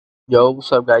Yo,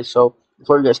 what's up, guys? So,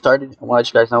 before we get started, I want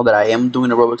to let you guys know that I am doing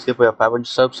a Roblox giveaway of 500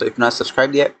 subs. So, if you're not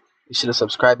subscribed yet, you should have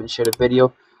subscribed and shared the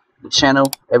video, the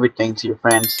channel, everything to your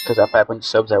friends. Because at 500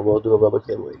 subs, I will do a Roblox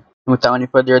giveaway. And without any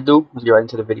further ado, let's get right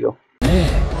into the video.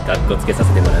 かっこつけさ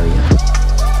せてもらうよ。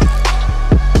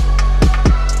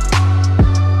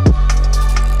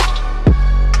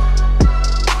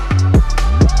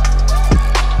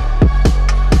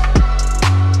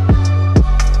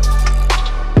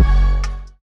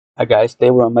Hi guys, today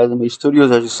we're on Mezzanine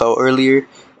Studios as you saw earlier,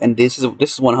 and this is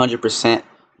 100%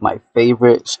 my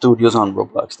favorite studios on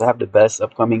Roblox. They have the best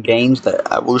upcoming games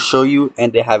that I will show you,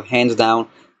 and they have hands down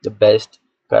the best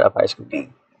God of High School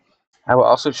game. I will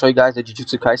also show you guys the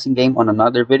Jujutsu Kaisen game on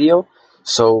another video,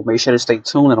 so make sure to stay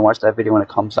tuned and watch that video when it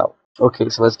comes out. Okay,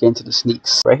 so let's get into the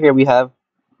sneaks. Right here we have,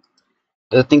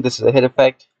 I think this is a hit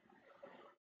effect.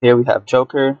 Here we have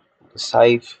Joker, the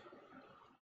Scythe.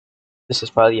 This is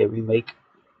probably a remake.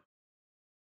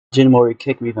 Jinmori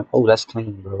kick revamp. Oh, that's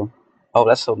clean, bro. Oh,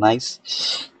 that's so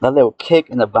nice. That little kick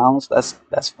and the bounce,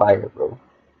 that's fire, bro.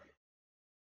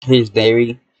 Here's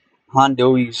Dairy.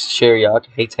 Hondo's Charyeok.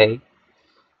 Hey.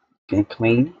 Getting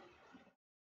clean.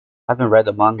 I haven't read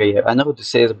the manga yet. I know who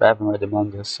this is, but I haven't read the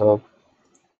manga, so.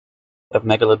 I have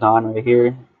Megalodon right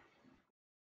here.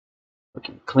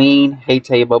 Looking clean. Hey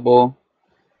Bubble.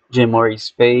 Jinmori's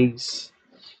face.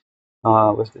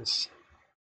 What's this?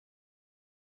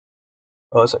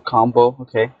 Oh, it's a combo.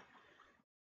 Okay.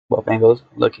 Both angles.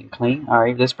 Looking clean.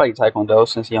 Alright, this is probably Taekwondo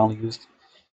since he only used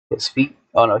his feet.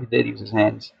 Oh no, he did use his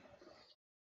hands.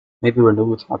 Maybe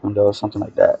Renew Taekwondo or something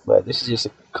like that. But this is just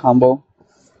a combo.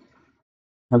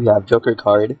 And we have Joker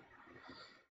card.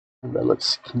 And that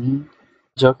looks clean.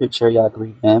 Joker Charyeok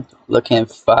revamp. Looking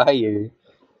fire.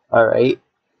 Alright.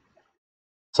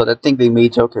 So I think they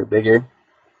made Joker bigger.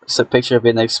 It's a picture of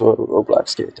it next to a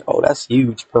Roblox character. Oh, that's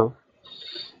huge, bro.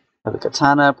 Have a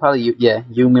katana, probably, yeah,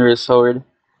 Yumira's sword.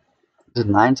 This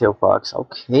is Nine-Tail Fox.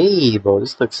 Okay, bro,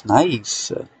 this looks nice.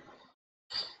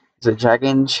 Is it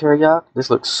Dragon Charyeok?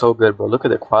 This looks so good, bro. Look at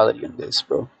the quality in this,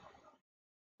 bro.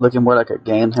 Looking more like a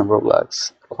game than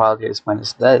Roblox. Quality is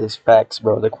minus. That is facts,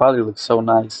 bro. The quality looks so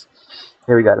nice.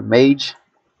 Here we got a mage.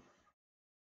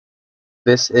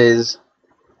 This is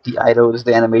the idol. This is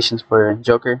the animations for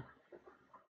Joker.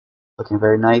 Looking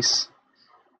very nice.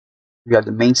 We got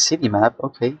the main city map.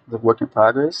 Okay, the work in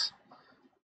progress.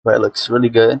 But it looks really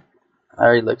good.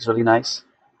 Alright, looks really nice.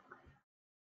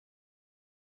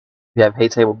 We have Hey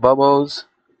Table Bubbles.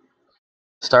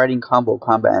 Starting combo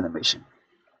combat animation.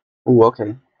 Ooh,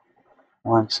 okay.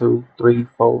 1, 2, 3,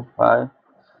 4, 5.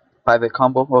 5-hit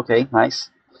combo. Okay, nice.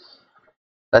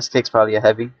 That kick's probably a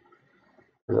heavy.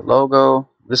 There's a logo.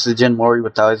 This is Jinmori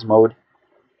without his mode.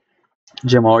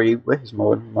 Jinmori with his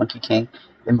mode. Monkey King.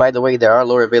 And by the way, there are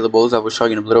lower availables. I will show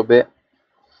you in a little bit.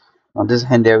 This is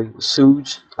Handari with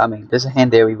Suge. This is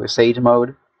Handari with Sage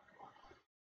mode.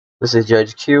 This is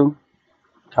Judge Q.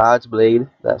 God's Blade.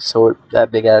 That sword,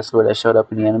 that big ass sword that showed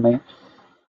up in the anime.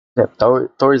 We have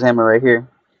Thor's hammer right here.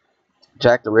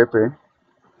 Jack the Ripper.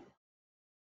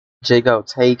 Jago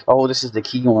Take. Oh, this is the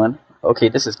key one. Okay,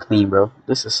 this is clean, bro.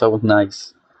 This is so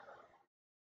nice.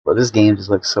 Bro, this game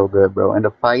just looks so good, bro. And the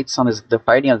fighting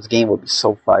on this game will be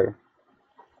so fire.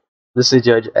 This is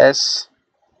Judge S.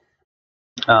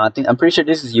 I'm pretty sure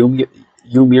this is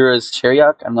Yumira's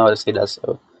Charyeok. I don't know how to say that,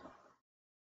 so.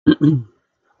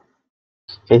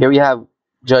 Okay, here we have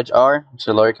Judge R, which is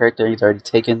a lower character. He's already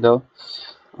taken though.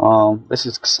 This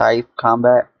is Scythe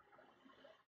Combat.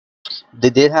 They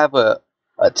did have a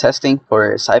testing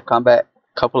for Scythe Combat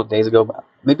a couple of days ago,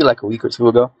 maybe like a week or two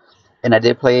ago, and I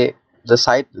did play it. The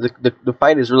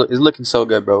fight is looking so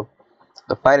good, bro.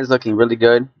 The fight is looking really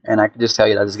good, and I can just tell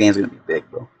you that this game's gonna be big,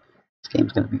 bro. This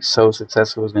game's gonna be so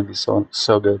successful. It's gonna be so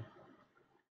good.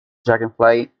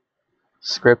 Dragonflight,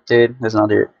 scripted. There's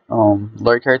another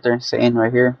lower character, Satan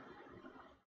right here.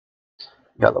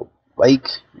 You got the Wake.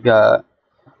 You got,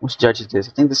 which judge is this?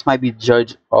 I think this might be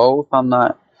Judge O. If I'm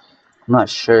not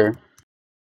sure.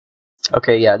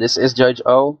 Okay, yeah, this is Judge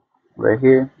O right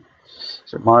here.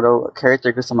 It's your model,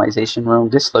 character customization room.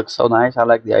 This looks so nice. I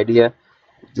like the idea.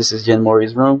 This is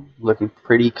Jinmori's room, looking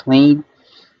pretty clean.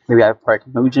 Here we have Park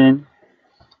Mujin,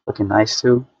 looking nice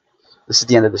too. This is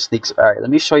the end of the sneaks. Alright, let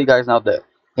me show you guys now the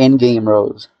in-game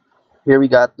rows. Here we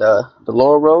got the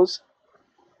lower rows.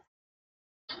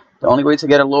 The only way to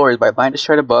get a lower is by buying the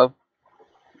shirt above,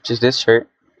 which is this shirt.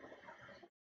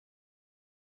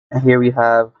 And here we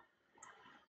have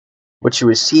what you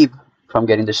receive from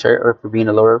getting the shirt or for being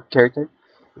a lower character.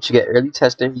 But you get early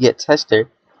tester, you get tester,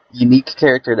 unique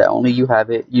character that only you have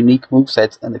it, unique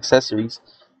movesets and accessories,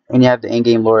 and you have the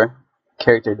in-game lore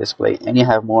character display, and you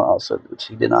have more also, which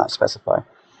he did not specify.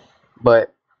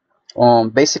 But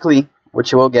basically,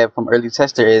 what you will get from early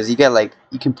tester is you get like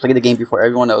you can play the game before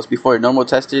everyone else. Before normal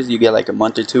testers, you get like a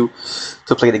month or two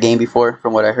to play the game before,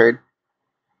 from what I heard,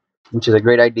 which is a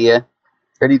great idea.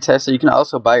 Early tester, you can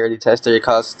also buy early tester. It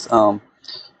costs 500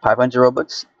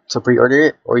 Robux to pre-order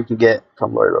it, or you can get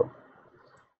from Loro.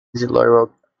 These are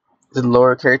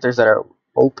Loro characters that are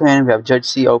open. We have Judge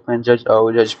C open, Judge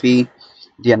O, Judge P,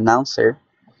 the announcer.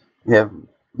 We have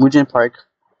Mujin Park,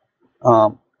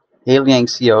 Aliang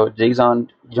Co,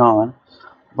 Jason John,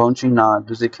 Bonjin Na,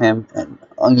 Duzi Kim, and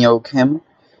Ungyo Kim.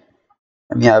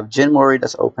 And we have Jin Mori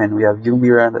that's open. We have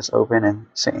Yumira that's open, and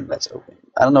Sane that's open.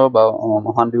 I don't know about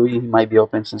Handui. He might be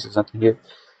open since there's nothing here,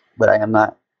 but I am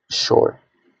not sure.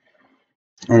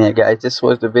 And yeah, guys, this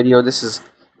was the video. This is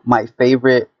my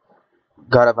favorite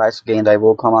God of Ice game that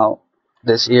will come out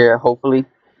this year, hopefully.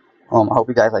 I hope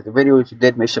you guys liked the video. If you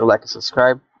did, make sure to like and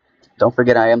subscribe. Don't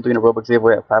forget, I am doing a Roblox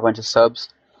giveaway at 500 subs.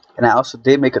 And I also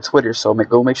did make a Twitter, so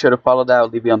go make sure to follow that. I'll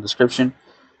leave it on the description.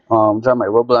 Join my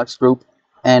Roblox group.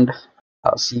 And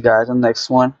I'll see you guys in the next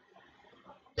one.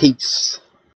 Peace.